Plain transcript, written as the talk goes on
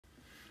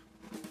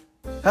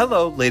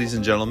Hello, ladies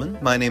and gentlemen.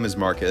 My name is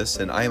Marcus,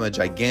 and I am a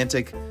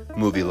gigantic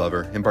movie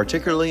lover, and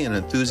particularly an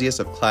enthusiast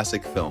of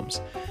classic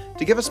films.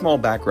 To give a small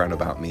background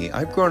about me,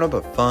 I've grown up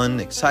a fun,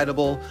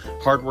 excitable,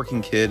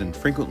 hardworking kid, and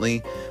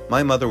frequently,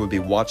 my mother would be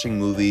watching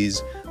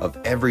movies of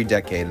every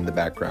decade in the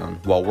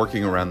background while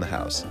working around the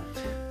house.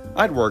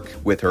 I'd work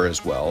with her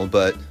as well,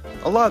 but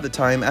a lot of the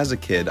time, as a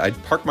kid, I'd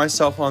park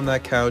myself on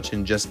that couch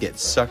and just get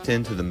sucked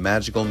into the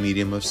magical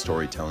medium of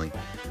storytelling.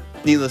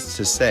 Needless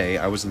to say,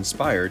 I was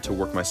inspired to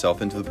work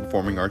myself into the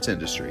performing arts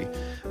industry.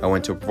 I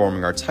went to a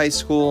performing arts high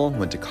school,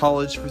 went to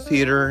college for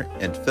theater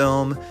and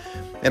film,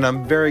 and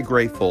I'm very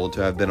grateful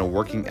to have been a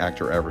working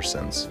actor ever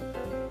since.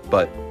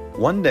 But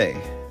one day,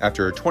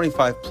 after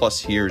 25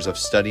 plus years of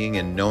studying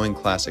and knowing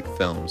classic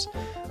films,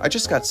 I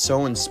just got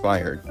so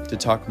inspired to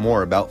talk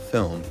more about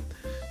film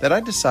that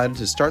I decided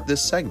to start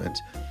this segment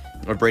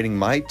of rating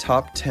my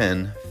top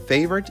 10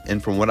 favorite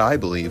and, from what I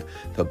believe,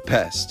 the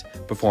best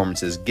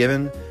performances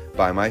given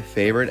by my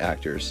favorite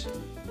actors.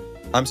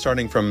 I'm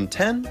starting from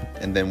 10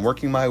 and then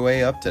working my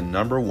way up to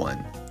number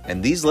 1.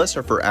 And these lists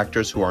are for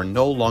actors who are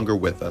no longer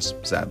with us,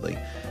 sadly.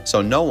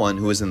 So no one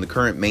who is in the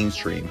current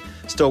mainstream,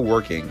 still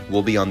working,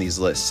 will be on these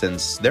lists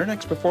since their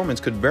next performance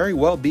could very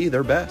well be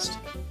their best.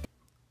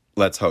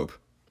 Let's hope.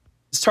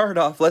 To start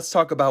off, let's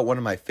talk about one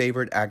of my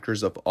favorite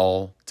actors of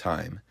all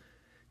time,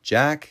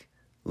 Jack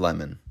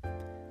Lemmon.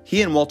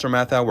 He and Walter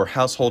Matthau were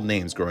household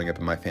names growing up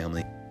in my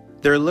family.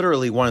 They're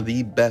literally one of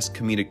the best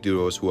comedic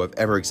duos who have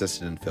ever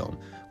existed in film.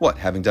 What,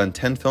 having done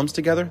 10 films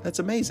together? That's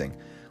amazing.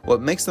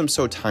 What makes them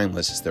so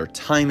timeless is their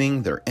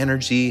timing, their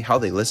energy, how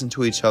they listen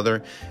to each other,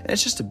 and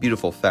it's just a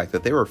beautiful fact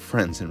that they were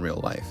friends in real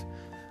life.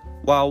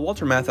 While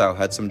Walter Matthau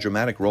had some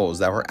dramatic roles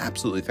that were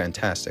absolutely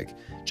fantastic,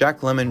 Jack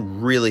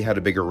Lemmon really had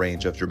a bigger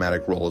range of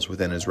dramatic roles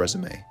within his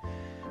resume.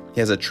 He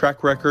has a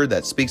track record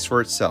that speaks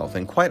for itself,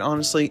 and quite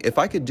honestly, if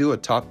I could do a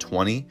top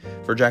 20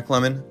 for Jack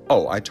Lemmon,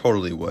 oh, I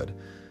totally would.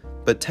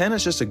 But 10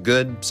 is just a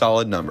good,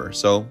 solid number,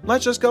 so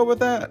let's just go with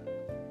that.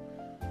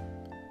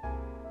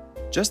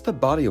 Just the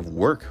body of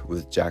work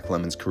with Jack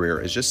Lemmon's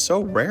career is just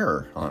so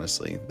rare,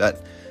 honestly,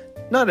 that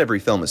not every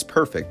film is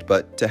perfect,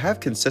 but to have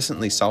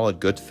consistently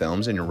solid good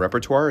films in your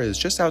repertoire is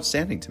just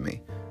outstanding to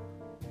me.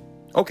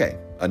 Okay,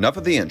 enough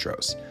of the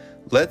intros.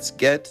 Let's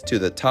get to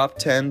the top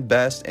 10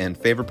 best and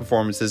favorite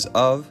performances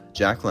of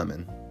Jack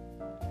Lemmon.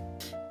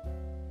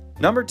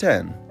 Number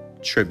 10,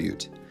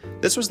 Tribute.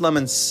 This was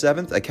Lemmon's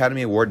 7th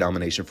Academy Award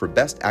nomination for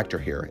Best Actor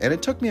here, and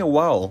it took me a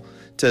while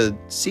to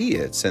see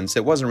it since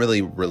it wasn't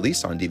really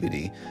released on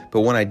DVD,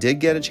 but when I did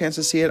get a chance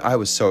to see it, I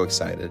was so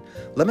excited.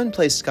 Lemmon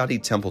plays Scotty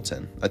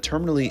Templeton, a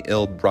terminally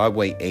ill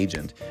Broadway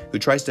agent who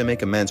tries to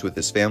make amends with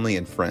his family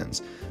and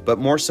friends, but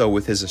more so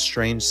with his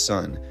estranged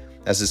son,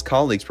 as his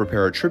colleagues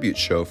prepare a tribute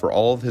show for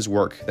all of his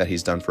work that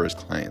he's done for his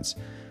clients.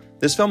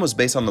 This film was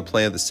based on the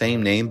play of the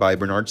same name by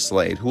Bernard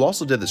Slade, who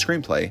also did the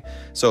screenplay,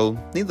 so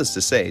needless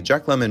to say,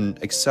 Jack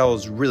Lemmon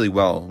excels really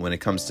well when it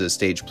comes to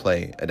stage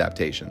play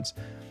adaptations.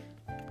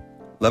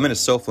 Lemmon is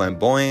so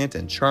flamboyant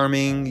and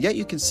charming, yet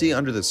you can see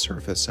under the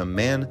surface a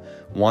man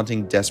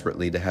wanting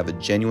desperately to have a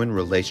genuine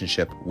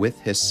relationship with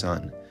his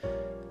son.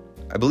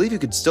 I believe you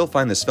could still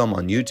find this film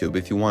on YouTube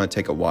if you want to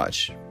take a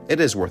watch. It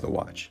is worth a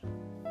watch.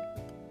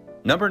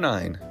 Number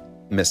 9,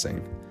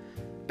 Missing.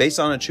 Based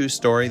on a true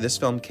story, this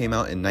film came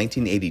out in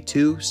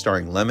 1982,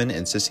 starring Lemmon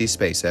and Sissy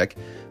Spacek,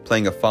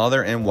 playing a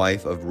father and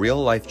wife of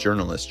real-life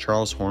journalist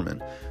Charles Horman,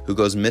 who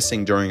goes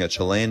missing during a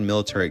Chilean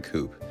military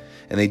coup,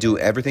 and they do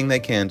everything they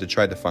can to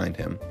try to find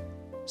him.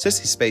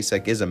 Sissy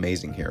Spacek is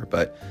amazing here,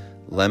 but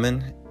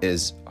Lemmon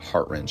is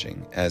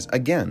heart-wrenching, as,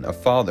 again, a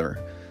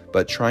father,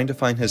 but trying to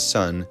find his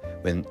son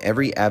when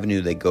every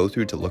avenue they go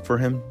through to look for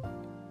him,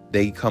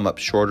 they come up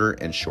shorter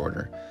and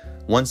shorter.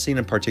 One scene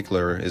in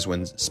particular is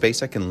when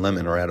Spacek and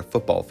Lemmon are at a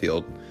football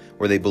field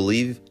where they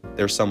believe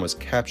their son was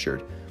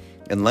captured,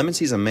 and Lemmon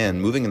sees a man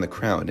moving in the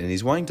crowd and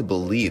he's wanting to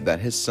believe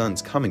that his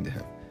son's coming to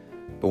him.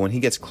 But when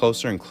he gets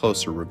closer and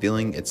closer,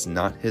 revealing it's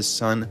not his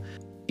son,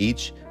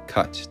 each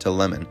cut to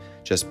Lemmon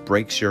just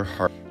breaks your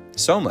heart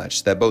so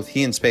much that both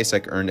he and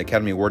Spacek earned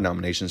Academy Award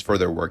nominations for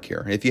their work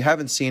here. If you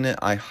haven't seen it,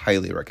 I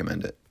highly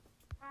recommend it.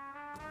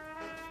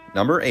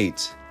 Number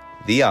 8,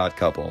 The Odd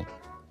Couple.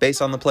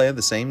 Based on the play of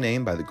the same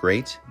name by the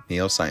great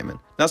Neil Simon.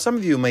 Now, some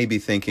of you may be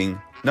thinking,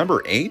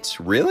 number 8?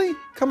 Really?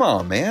 Come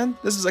on, man.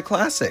 This is a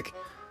classic.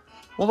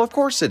 Well, of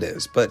course it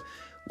is, but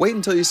wait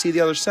until you see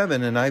the other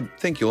 7 and I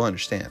think you'll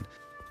understand.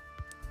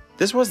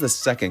 This was the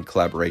second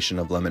collaboration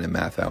of Lemmon and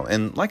Matthau,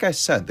 and like I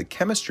said, the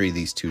chemistry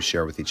these two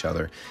share with each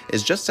other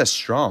is just as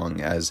strong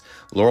as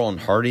Laurel and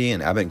Hardy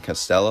and Abbott and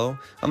Costello,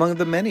 among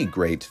the many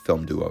great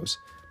film duos.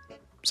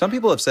 Some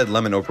people have said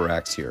Lemmon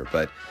overacts here,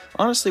 but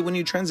honestly, when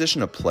you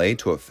transition a play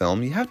to a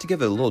film, you have to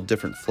give it a little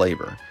different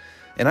flavor.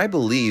 And I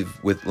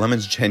believe with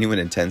Lemmon's genuine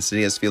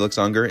intensity as Felix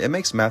Unger, it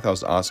makes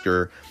Matthau's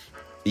Oscar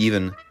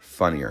even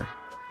funnier.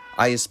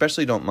 I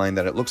especially don't mind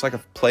that it looks like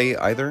a play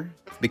either,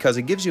 because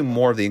it gives you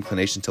more of the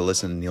inclination to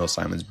listen to Neil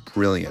Simon's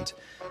brilliant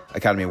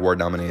Academy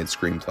Award-nominated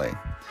screenplay.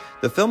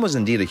 The film was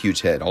indeed a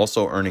huge hit,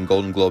 also earning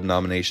Golden Globe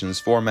nominations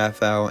for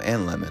Matthau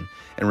and Lemmon,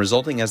 and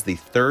resulting as the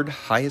third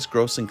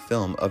highest-grossing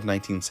film of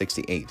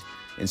 1968,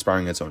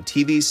 inspiring its own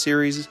TV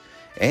series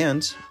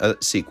and a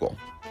sequel.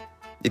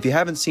 If you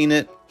haven't seen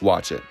it,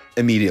 watch it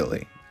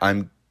immediately.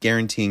 I'm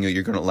guaranteeing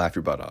you're going to laugh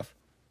your butt off.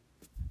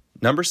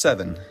 Number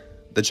 7,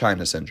 The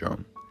China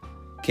Syndrome.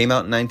 Came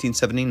out in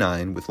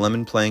 1979 with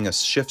Lemmon playing a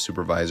shift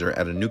supervisor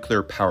at a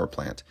nuclear power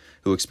plant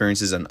who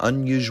experiences an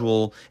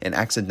unusual and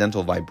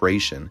accidental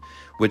vibration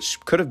which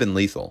could have been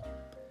lethal.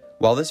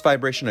 While this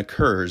vibration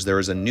occurs, there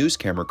is a news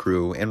camera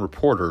crew and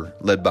reporter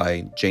led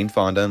by Jane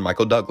Fonda and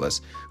Michael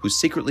Douglas who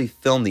secretly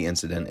film the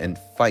incident and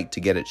fight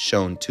to get it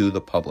shown to the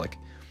public.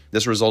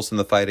 This results in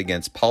the fight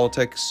against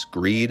politics,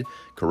 greed,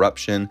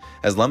 corruption,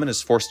 as Lemmon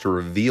is forced to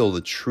reveal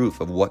the truth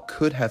of what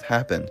could have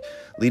happened,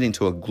 leading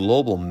to a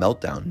global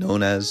meltdown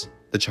known as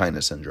the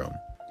China Syndrome.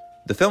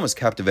 The film is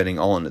captivating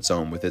all on its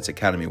own with its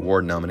Academy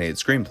Award-nominated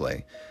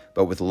screenplay,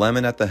 but with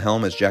Lemmon at the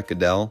helm as Jack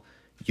Goodell,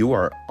 you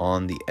are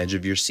on the edge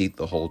of your seat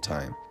the whole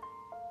time.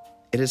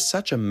 It is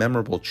such a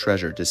memorable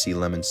treasure to see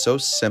Lemmon so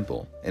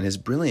simple and his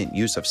brilliant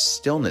use of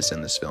stillness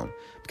in this film,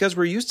 because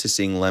we're used to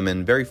seeing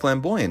Lemmon very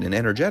flamboyant and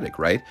energetic,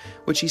 right?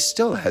 Which he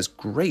still has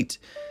great,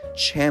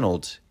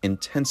 channeled,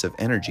 intensive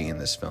energy in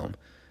this film.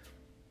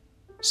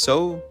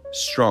 So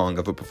strong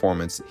of a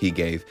performance he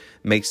gave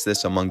makes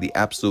this among the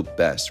absolute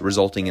best,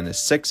 resulting in a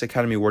 6th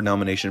Academy Award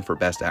nomination for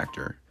Best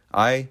Actor.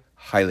 I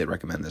highly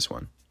recommend this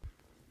one.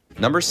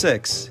 Number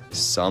 6,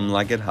 Some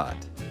Like It Hot.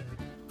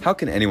 How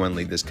can anyone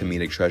leave this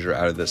comedic treasure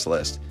out of this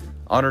list?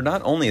 Honored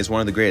not only as one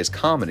of the greatest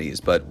comedies,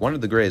 but one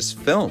of the greatest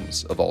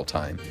films of all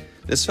time.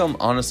 This film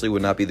honestly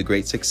would not be the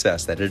great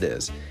success that it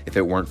is if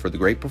it weren't for the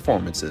great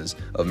performances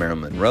of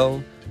Marilyn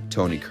Monroe,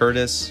 Tony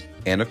Curtis,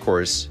 and of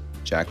course,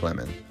 Jack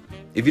Lemmon.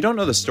 If you don't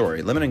know the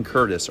story, Lemmon and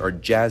Curtis are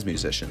jazz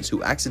musicians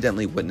who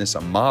accidentally witness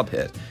a mob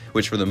hit,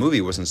 which for the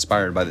movie was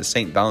inspired by the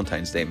St.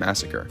 Valentine's Day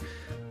massacre.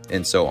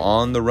 And so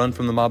on the run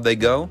from the mob they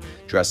go,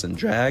 dress in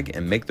drag,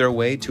 and make their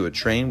way to a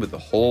train with a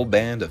whole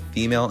band of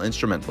female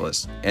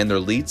instrumentalists and their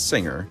lead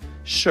singer,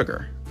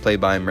 Sugar, played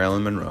by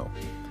Marilyn Monroe.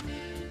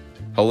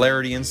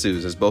 Hilarity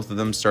ensues as both of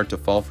them start to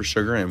fall for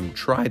Sugar and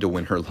try to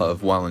win her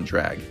love while in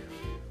drag.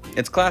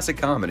 It's classic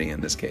comedy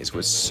in this case,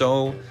 with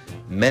so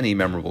many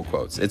memorable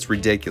quotes. It's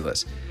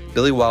ridiculous.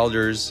 Billy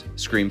Wilder's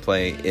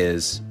screenplay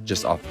is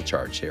just off the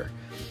charts here.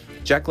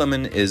 Jack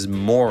Lemmon is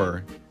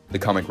more the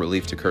comic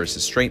relief to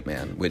Curtis's straight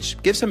man,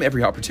 which gives him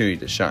every opportunity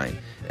to shine,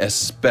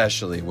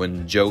 especially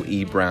when Joe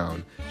E.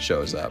 Brown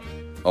shows up.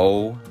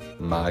 Oh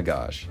my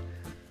gosh.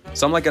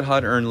 Some Like It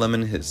Hot earned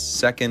Lemmon his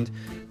 2nd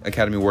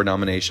Academy Award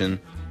nomination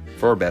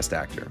for Best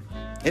Actor.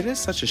 It is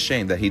such a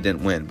shame that he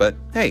didn't win, but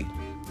hey,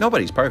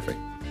 nobody's perfect.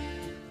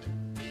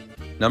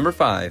 Number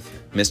 5,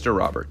 Mr.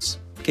 Roberts.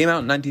 Came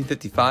out in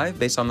 1955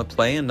 based on the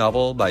play and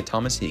novel by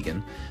Thomas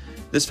Hegan.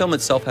 This film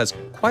itself has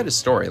quite a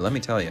story, let me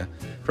tell you.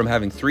 From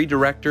having 3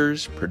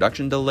 directors,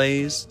 production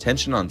delays,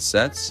 tension on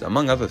sets,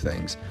 among other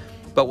things.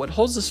 But what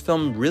holds this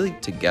film really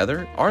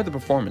together are the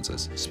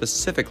performances,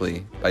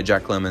 specifically by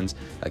Jack Lemmon's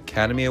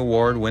Academy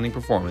Award-winning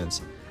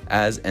performance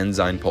as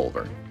Ensign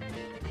Pulver.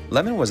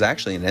 Lemmon was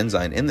actually an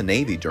ensign in the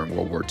Navy during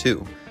World War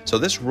II, so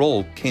this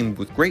role came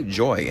with great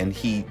joy and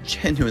he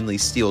genuinely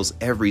steals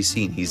every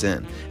scene he's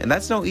in. And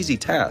that's no easy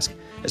task,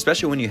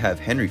 especially when you have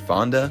Henry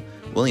Fonda,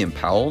 William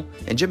Powell,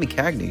 and Jimmy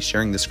Cagney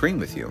sharing the screen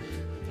with you.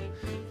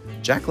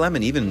 Jack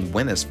Lemmon even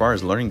went as far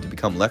as learning to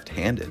become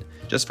left-handed,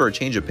 just for a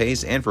change of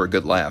pace and for a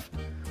good laugh.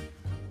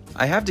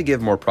 I have to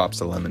give more props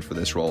to Lemmon for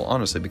this role,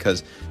 honestly,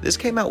 because this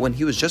came out when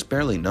he was just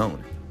barely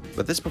known.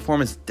 But this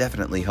performance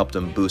definitely helped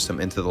him boost him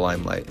into the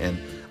limelight, and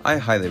I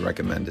highly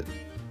recommend it.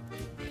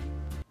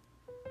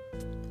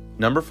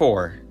 Number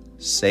 4,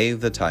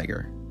 Save the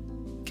Tiger.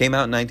 Came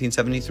out in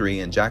 1973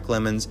 and Jack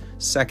Lemmon's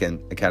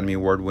 2nd Academy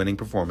Award-winning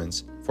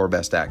performance for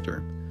Best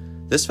Actor.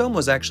 This film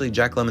was actually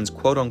Jack Lemmon's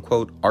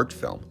quote-unquote art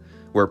film,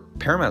 where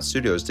Paramount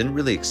Studios didn't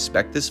really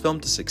expect this film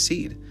to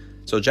succeed.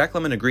 So Jack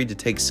Lemmon agreed to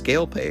take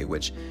scale pay,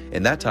 which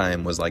in that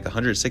time was like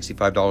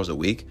 $165 a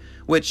week,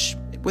 which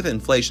with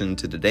inflation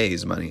to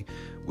today's money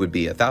would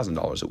be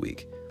 $1,000 a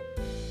week.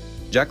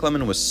 Jack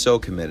Lemmon was so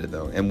committed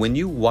though, and when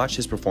you watch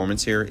his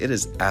performance here, it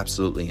is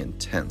absolutely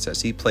intense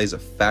as he plays a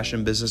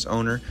fashion business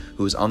owner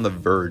who is on the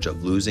verge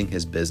of losing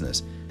his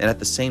business and at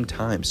the same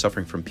time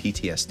suffering from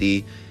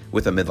PTSD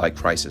with a midlife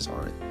crisis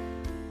on it.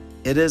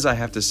 It is, I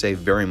have to say,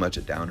 very much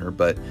a downer,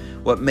 but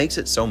what makes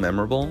it so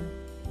memorable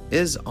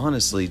is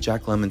honestly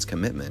Jack Lemmon's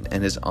commitment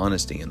and his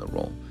honesty in the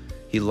role.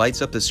 He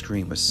lights up the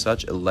screen with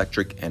such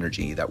electric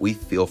energy that we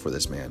feel for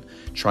this man,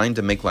 trying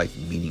to make life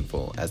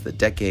meaningful as the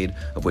decade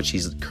of which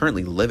he's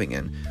currently living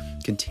in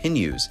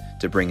continues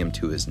to bring him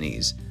to his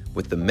knees,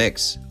 with the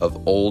mix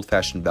of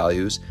old-fashioned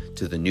values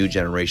to the new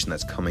generation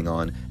that's coming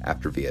on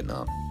after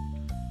Vietnam.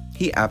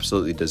 He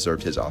absolutely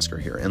deserved his Oscar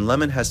here, and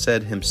Lemmon has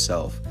said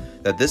himself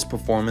that this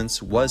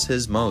performance was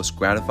his most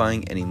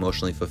gratifying and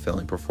emotionally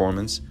fulfilling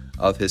performance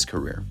of his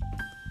career.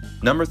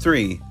 Number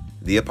 3,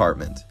 The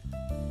Apartment.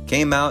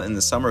 came out in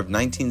the summer of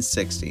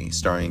 1960,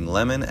 starring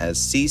Lemmon as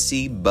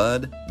C.C.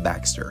 Bud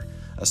Baxter,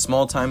 a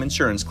small-time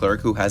insurance clerk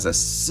who has a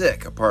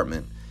sick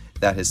apartment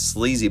that his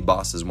sleazy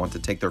bosses want to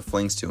take their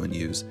flings to and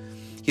use.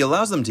 He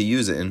allows them to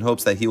use it in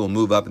hopes that he will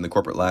move up in the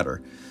corporate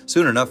ladder.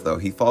 Soon enough, though,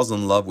 he falls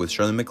in love with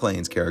Shirley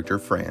MacLaine's character,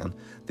 Fran,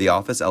 the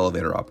office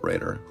elevator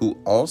operator, who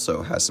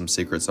also has some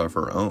secrets of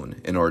her own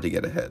in order to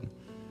get ahead.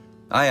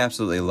 I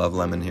absolutely love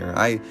Lemmon here.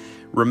 I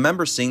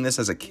remember seeing this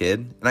as a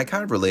kid, and I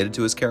kind of related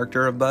to his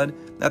character of Bud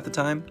at the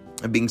time,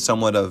 being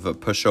somewhat of a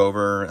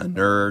pushover, a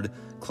nerd,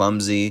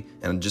 clumsy,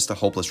 and just a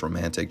hopeless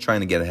romantic trying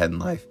to get ahead in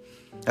life.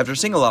 After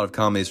seeing a lot of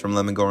comedies from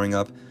Lemmon growing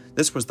up,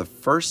 this was the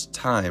first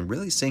time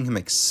really seeing him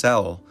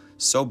excel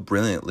so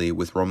brilliantly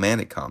with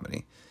romantic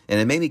comedy, and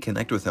it made me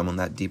connect with him on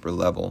that deeper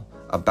level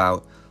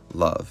about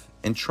love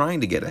and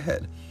trying to get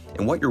ahead,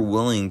 and what you're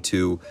willing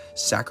to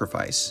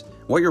sacrifice,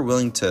 what you're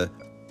willing to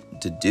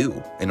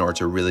do in order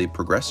to really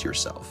progress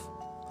yourself.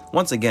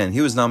 Once again,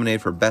 he was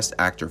nominated for Best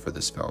Actor for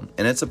this film,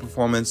 and it's a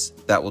performance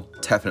that will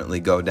definitely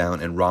go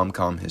down in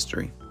rom-com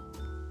history.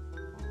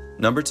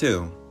 Number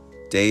 2,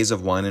 Days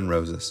of Wine and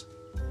Roses.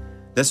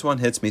 This one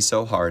hits me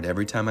so hard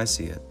every time I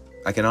see it.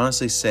 I can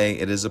honestly say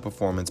it is a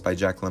performance by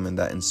Jack Lemmon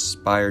that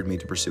inspired me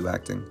to pursue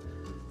acting.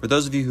 For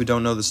those of you who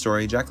don't know the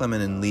story, Jack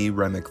Lemmon and Lee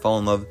Remick fall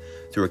in love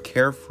through a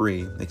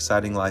carefree,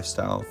 exciting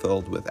lifestyle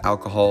filled with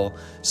alcohol,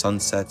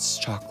 sunsets,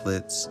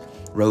 chocolates,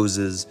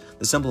 roses,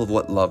 the symbol of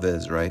what love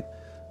is, right?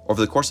 Over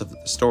the course of the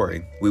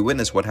story, we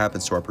witness what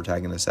happens to our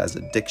protagonists as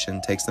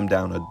addiction takes them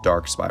down a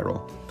dark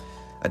spiral.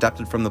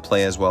 Adapted from the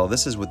play as well,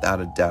 this is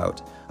without a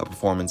doubt a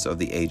performance of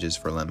the ages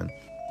for Lemmon.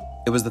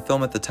 It was the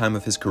film at the time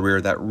of his career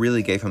that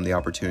really gave him the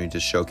opportunity to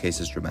showcase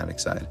his dramatic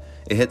side.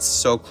 It hits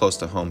so close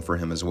to home for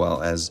him as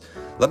well, as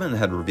Lemmon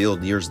had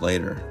revealed years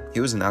later. He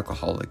was an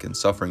alcoholic and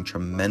suffering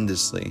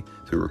tremendously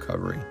through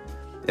recovery.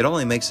 It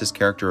only makes his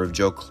character of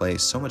Joe Clay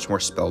so much more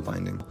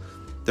spellbinding.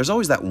 There's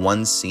always that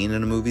one scene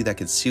in a movie that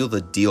could seal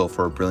the deal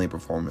for a brilliant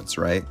performance,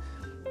 right?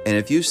 And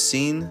if you've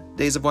seen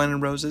Days of Wine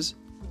and Roses,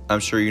 I'm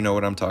sure you know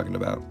what I'm talking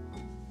about.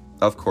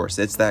 Of course,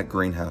 it's that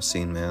greenhouse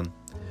scene, man,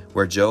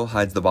 where Joe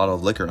hides the bottle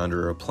of liquor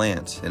under a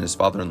plant in his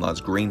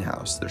father-in-law's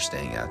greenhouse they're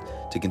staying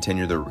at to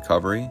continue their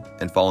recovery,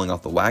 and falling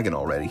off the wagon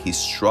already, he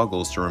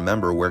struggles to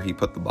remember where he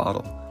put the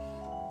bottle.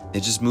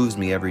 It just moves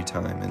me every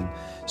time and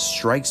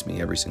strikes me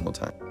every single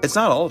time. It's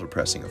not all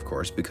depressing, of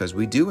course, because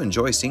we do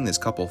enjoy seeing this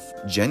couple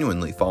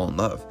genuinely fall in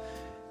love.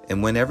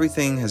 And when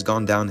everything has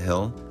gone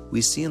downhill,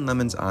 we see in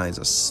Lemmon's eyes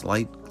a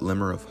slight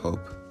glimmer of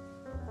hope.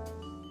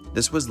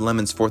 This was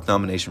Lemmon's 4th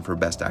nomination for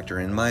Best Actor,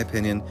 and in my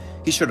opinion,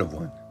 he should have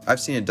won. I've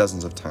seen it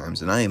dozens of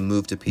times, and I am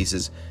moved to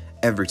pieces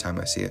every time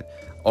I see it.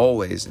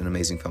 Always an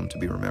amazing film to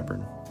be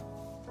remembered.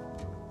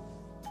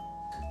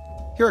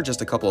 Here are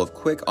just a couple of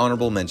quick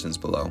honorable mentions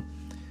below.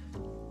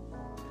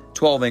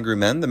 12 Angry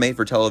Men, the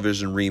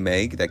made-for-television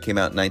remake that came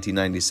out in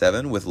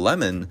 1997, with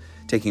Lemmon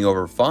taking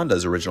over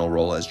Fonda's original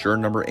role as juror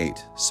number 8.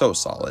 So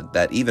solid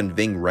that even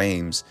Ving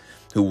Rhames,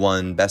 who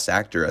won Best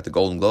Actor at the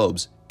Golden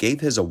Globes, gave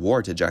his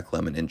award to Jack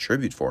Lemmon in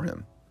tribute for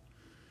him.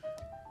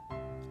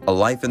 A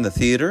Life in the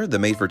Theater, the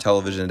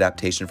made-for-television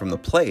adaptation from the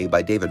play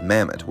by David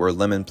Mamet, where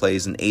Lemmon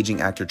plays an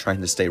aging actor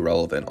trying to stay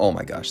relevant. Oh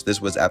my gosh,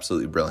 this was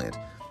absolutely brilliant.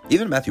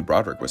 Even Matthew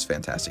Broderick was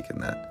fantastic in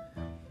that.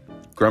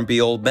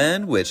 Grumpy Old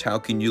Men, which, how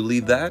can you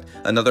leave that?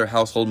 Another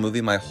household movie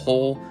my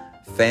whole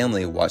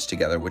family watched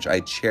together, which I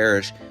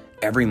cherish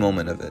every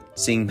moment of it.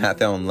 Seeing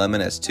Matthew and Lemmon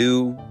as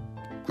two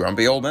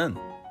grumpy old men.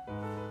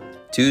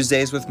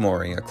 Tuesdays with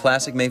Morrie, a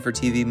classic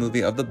made-for-TV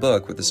movie of the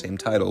book with the same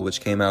title,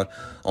 which came out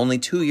only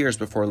 2 years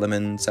before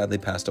Lemmon sadly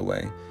passed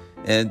away,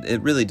 and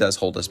it really does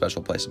hold a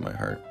special place in my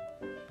heart.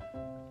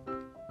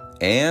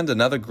 And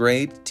another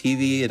great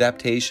TV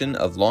adaptation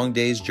of Long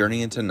Day's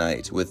Journey into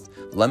Night, with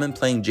Lemmon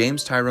playing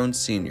James Tyrone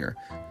Sr.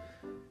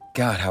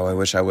 God, how I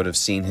wish I would have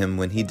seen him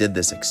when he did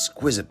this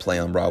exquisite play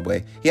on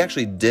Broadway. He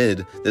actually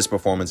did this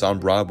performance on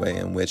Broadway,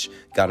 in which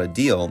got a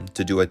deal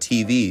to do a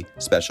TV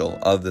special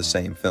of the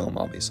same film,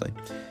 obviously.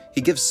 He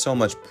gives so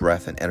much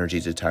breath and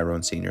energy to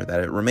Tyrone Sr. that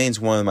it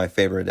remains one of my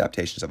favorite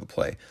adaptations of a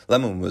play.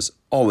 Lemmon was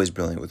always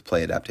brilliant with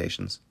play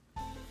adaptations.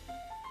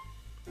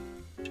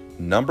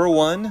 Number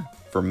 1,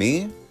 for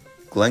me,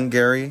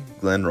 Glengarry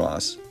Glen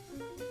Ross.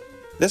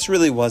 This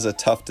really was a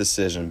tough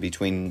decision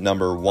between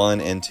number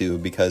 1 and 2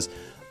 because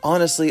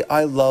honestly,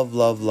 I love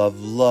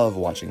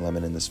watching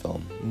Lemmon in this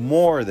film,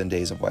 more than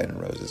Days of Wine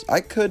and Roses.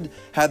 I could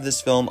have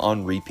this film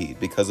on repeat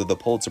because of the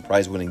Pulitzer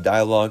Prize-winning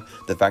dialogue,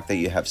 the fact that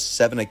you have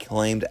 7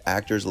 acclaimed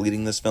actors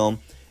leading this film.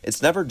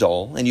 It's never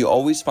dull, and you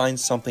always find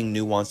something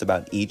nuanced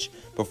about each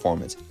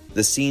performance.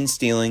 The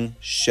scene-stealing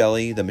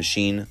Shelley the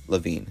Machine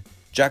Levine.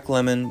 Jack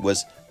Lemmon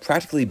was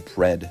practically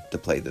bred to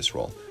play this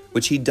role,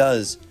 which he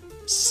does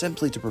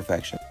simply to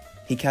perfection.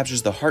 He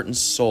captures the heart and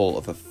soul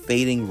of a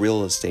fading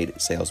real estate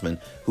salesman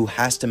who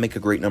has to make a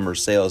great number of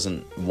sales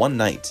in one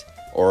night,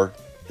 or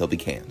he'll be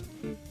canned.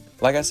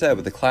 Like I said,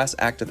 with the class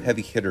act of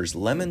heavy hitters,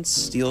 Lemmon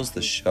steals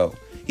the show.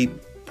 He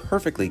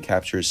perfectly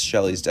captures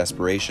Shelley's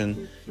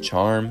desperation,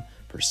 charm,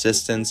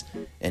 persistence,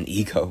 and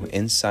ego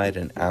inside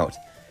and out.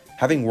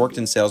 Having worked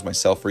in sales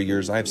myself for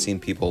years, I have seen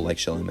people like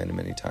Shelley many,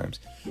 many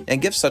times,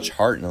 and give such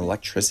heart and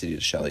electricity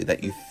to Shelley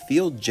that you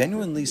feel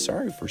genuinely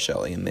sorry for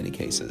Shelley in many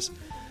cases.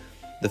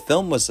 The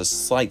film was a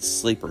slight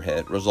sleeper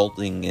hit,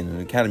 resulting in an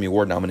Academy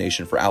Award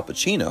nomination for Al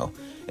Pacino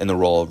in the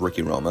role of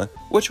Ricky Roma,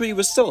 which he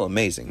was still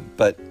amazing,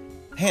 but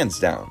hands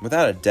down,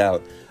 without a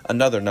doubt,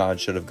 another nod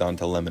should have gone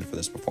to Lemmon for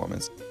this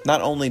performance. Not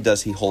only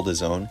does he hold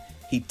his own,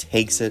 he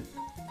takes it,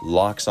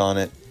 locks on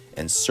it,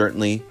 and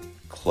certainly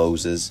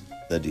closes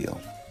the deal.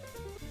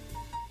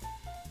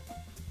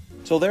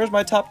 So there's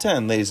my top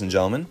 10, ladies and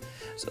gentlemen.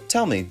 So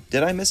tell me,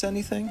 did I miss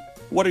anything?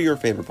 What are your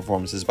favorite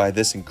performances by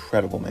this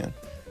incredible man?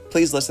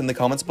 Please list in the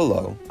comments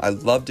below.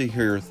 I'd love to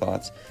hear your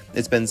thoughts.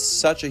 It's been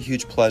such a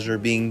huge pleasure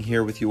being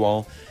here with you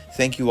all.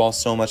 Thank you all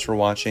so much for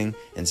watching,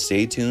 and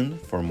stay tuned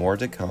for more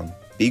to come.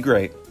 Be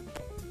great.